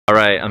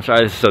Alright, I'm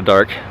sorry this is so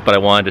dark, but I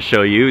wanted to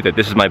show you that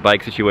this is my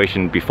bike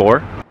situation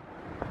before.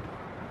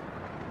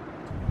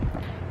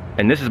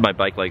 And this is my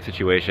bike-like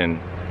situation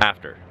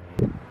after.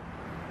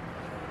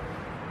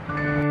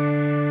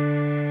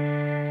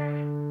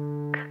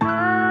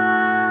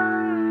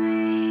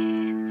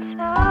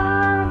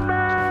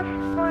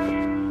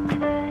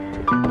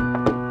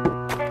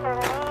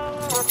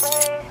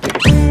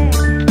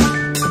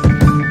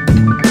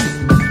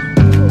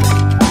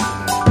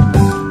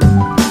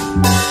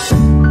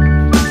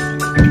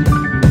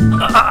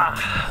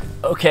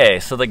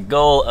 Okay, so the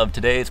goal of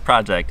today's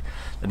project,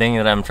 the thing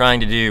that I'm trying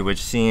to do, which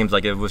seems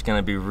like it was going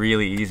to be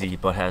really easy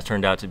but has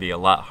turned out to be a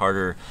lot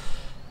harder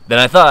than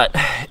I thought,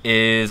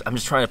 is I'm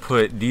just trying to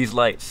put these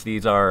lights,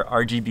 these are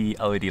RGB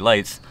LED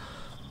lights,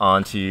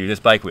 onto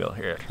this bike wheel.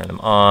 Here, turn them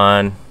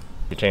on,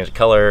 you change the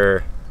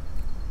color.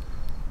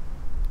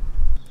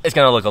 It's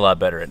going to look a lot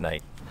better at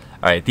night.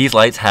 Alright, these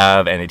lights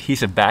have an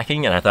adhesive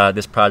backing, and I thought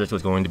this project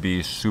was going to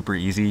be super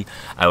easy.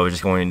 I was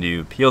just going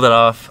to peel that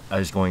off, I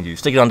was going to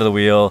stick it onto the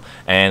wheel,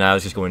 and I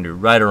was just going to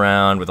ride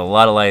around with a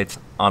lot of lights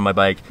on my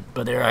bike.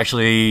 But there's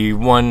actually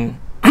one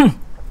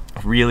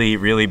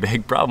really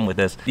big problem with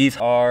this. These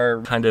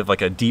are kind of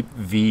like a deep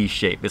V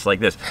shape. It's like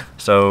this.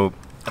 So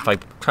if I'm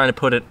trying to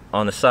put it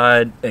on the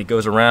side, it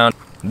goes around.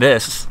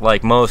 This,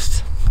 like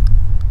most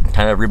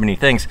kind of ribbony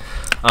things,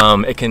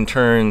 it can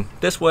turn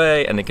this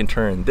way and it can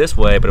turn this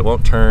way, but it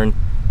won't turn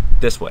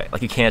this way.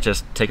 Like you can't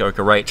just take like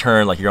a right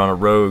turn like you're on a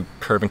road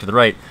curving to the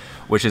right,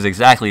 which is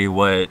exactly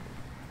what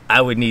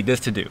I would need this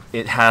to do.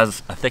 It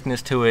has a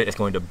thickness to it, it's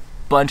going to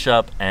bunch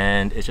up,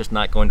 and it's just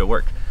not going to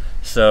work.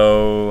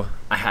 So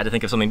I had to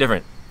think of something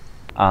different.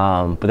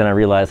 But then I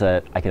realized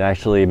that I could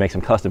actually make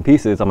some custom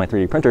pieces on my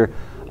 3D printer,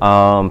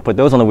 put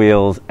those on the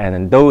wheels, and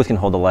then those can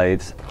hold the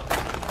lights.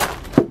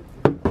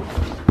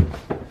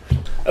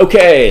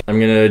 Okay, I'm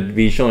gonna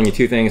be showing you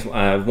two things.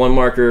 I have one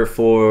marker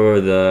for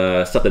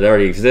the stuff that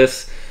already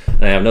exists,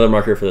 and I have another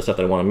marker for the stuff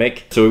that I want to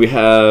make. So we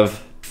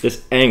have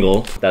this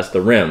angle, that's the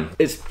rim.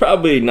 It's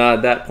probably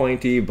not that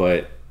pointy,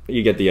 but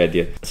you get the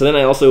idea. So then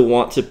I also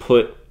want to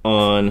put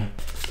on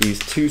these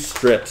two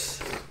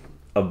strips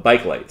of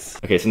bike lights.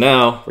 Okay, so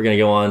now we're gonna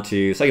go on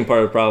to the second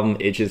part of the problem.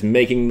 It's just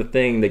making the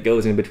thing that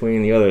goes in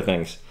between the other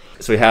things.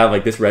 So we have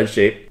like this red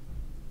shape,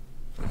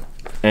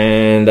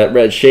 and that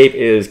red shape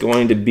is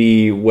going to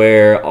be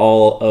where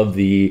all of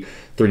the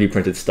 3D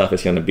printed stuff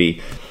is going to be.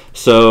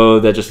 So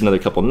that's just another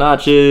couple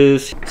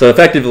notches. So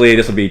effectively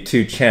this will be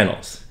two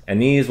channels,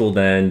 and these will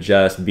then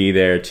just be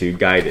there to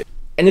guide it.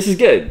 And this is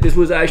good. This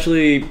was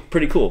actually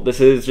pretty cool. This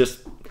is just,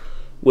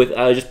 with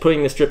just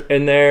putting the strip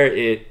in there,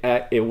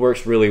 it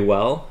works really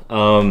well.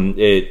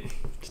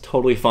 It's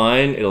totally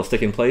fine. It'll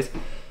stick in place.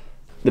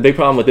 The big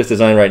problem with this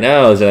design right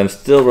now is that I'm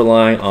still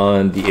relying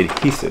on the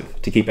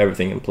adhesive to keep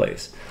everything in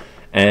place.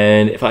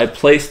 And if I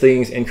place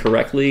things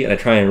incorrectly and I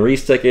try and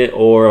re-stick it,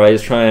 or I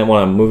just try and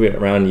want to move it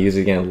around and use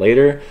it again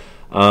later,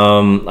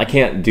 I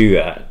can't do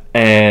that.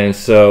 And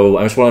so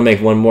I just want to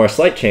make one more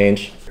slight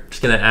change. I'm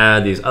just going to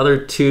add these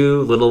other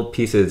two little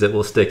pieces that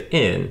will stick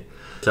in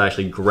to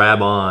actually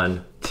grab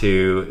on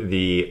to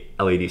the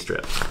LED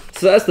strip.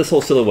 So that's this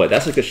whole silhouette.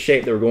 That's like the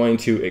shape that we're going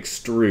to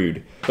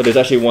extrude. But there's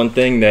actually one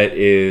thing that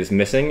is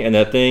missing, and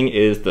that thing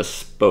is the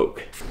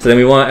spoke. So then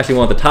we actually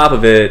want the top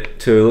of it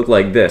to look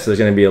like this. So there's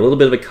going to be a little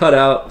bit of a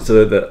cutout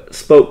so that the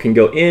spoke can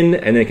go in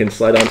and then it can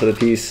slide onto the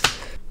piece.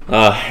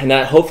 And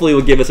that hopefully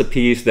will give us a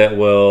piece that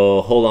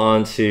will hold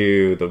on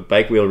to the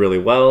bike wheel really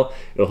well.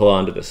 It'll hold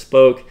on to the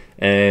spoke,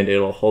 and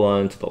it'll hold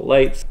on to the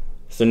lights.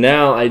 So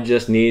now I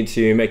just need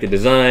to make the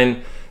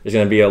design. There's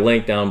going to be a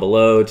link down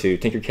below to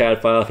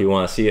Tinkercad file if you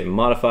want to see it and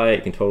modify it.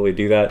 You can totally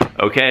do that.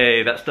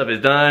 Okay, that stuff is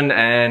done,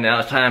 and now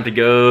it's time to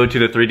go to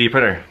the 3D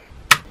printer.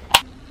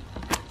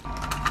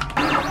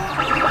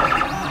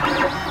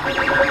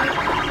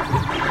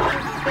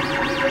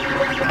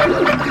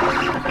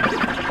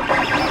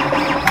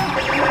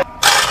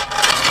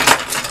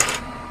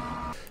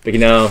 But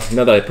now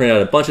that I printed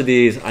out a bunch of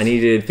these, I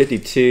needed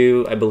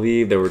 52. I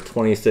believe there were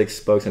 26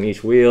 spokes on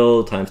each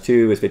wheel, times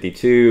 2 is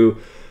 52.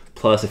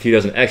 Plus a few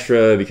dozen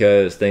extra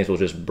because things will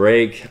just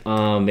break.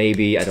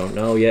 Maybe, I don't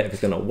know yet if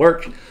it's gonna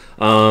work.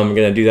 I'm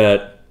gonna do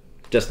that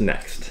just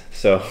next.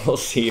 So we'll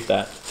see if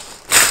that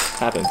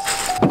happens.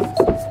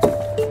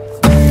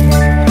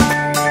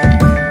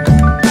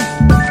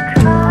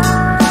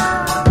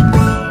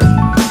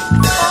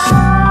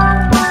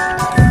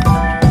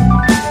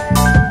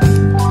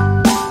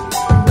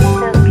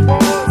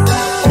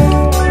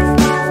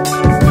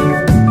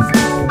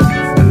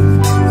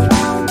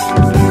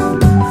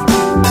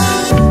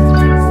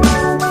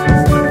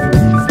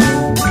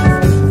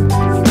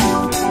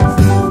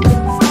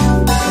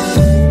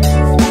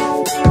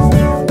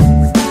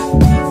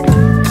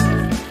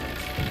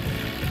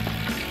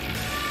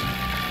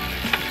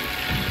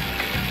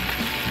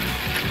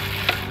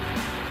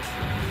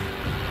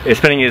 It's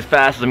spinning as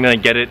fast as I'm gonna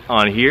get it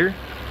on here,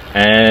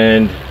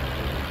 and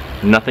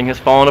nothing has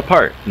fallen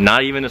apart.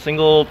 Not even a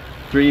single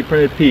 3D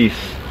printed piece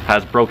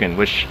has broken,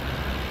 which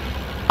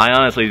I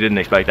honestly didn't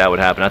expect that would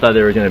happen. I thought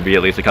there were going to be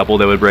at least a couple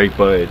that would break,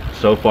 but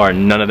so far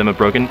none of them have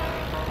broken.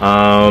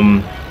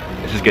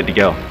 This is good to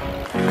go.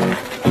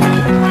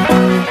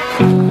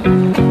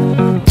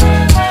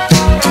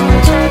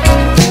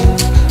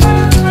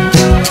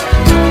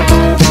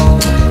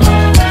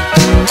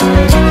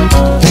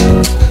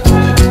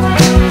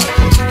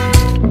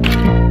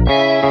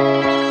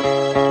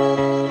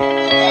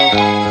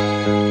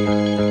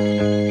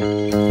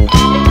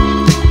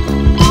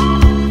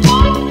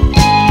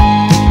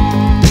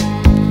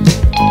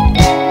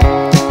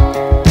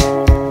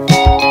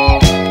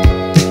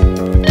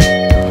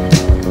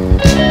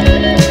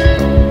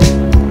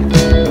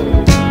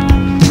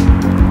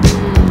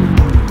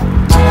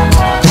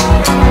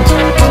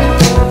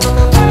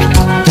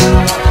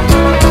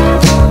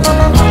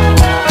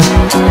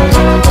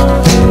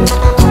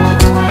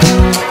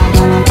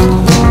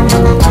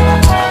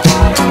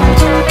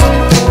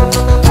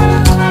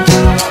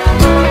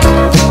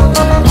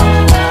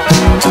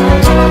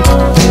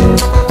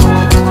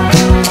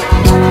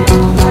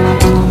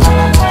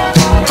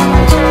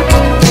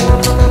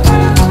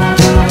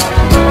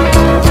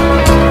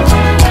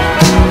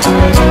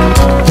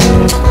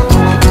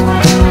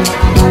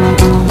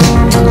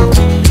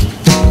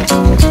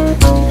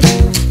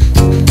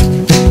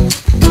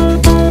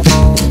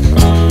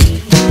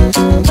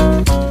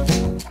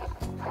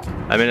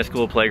 I'm in a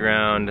school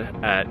playground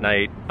at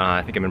night.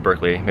 I think I'm in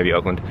Berkeley, maybe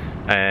Oakland.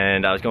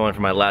 And I was going for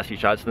my last few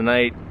shots of the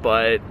night,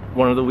 but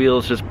one of the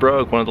wheels just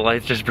broke. One of the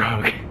lights just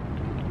broke.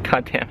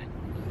 God damn it.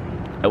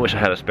 I wish I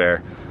had a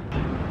spare.